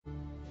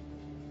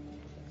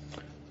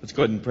Let's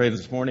go ahead and pray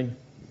this morning.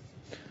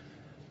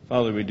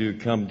 Father, we do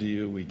come to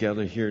you. We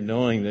gather here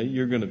knowing that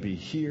you're going to be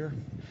here,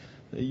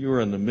 that you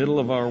are in the middle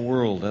of our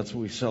world. That's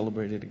what we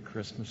celebrated at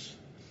Christmas.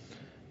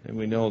 And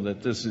we know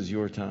that this is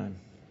your time.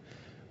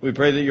 We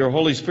pray that your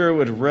Holy Spirit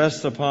would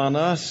rest upon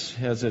us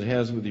as it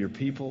has with your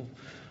people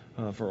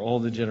for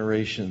all the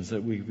generations,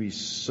 that we be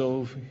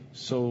so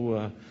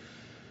filled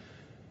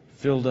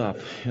up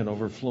and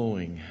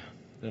overflowing,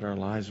 that our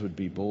lives would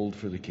be bold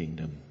for the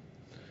kingdom.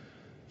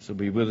 So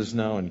be with us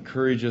now.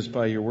 Encourage us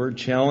by your word.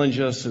 Challenge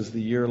us as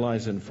the year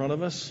lies in front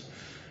of us.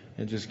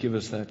 And just give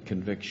us that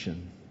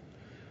conviction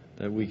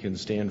that we can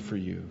stand for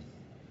you.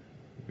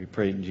 We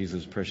pray in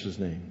Jesus' precious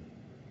name.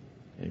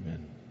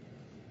 Amen.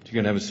 You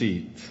can have a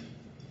seat.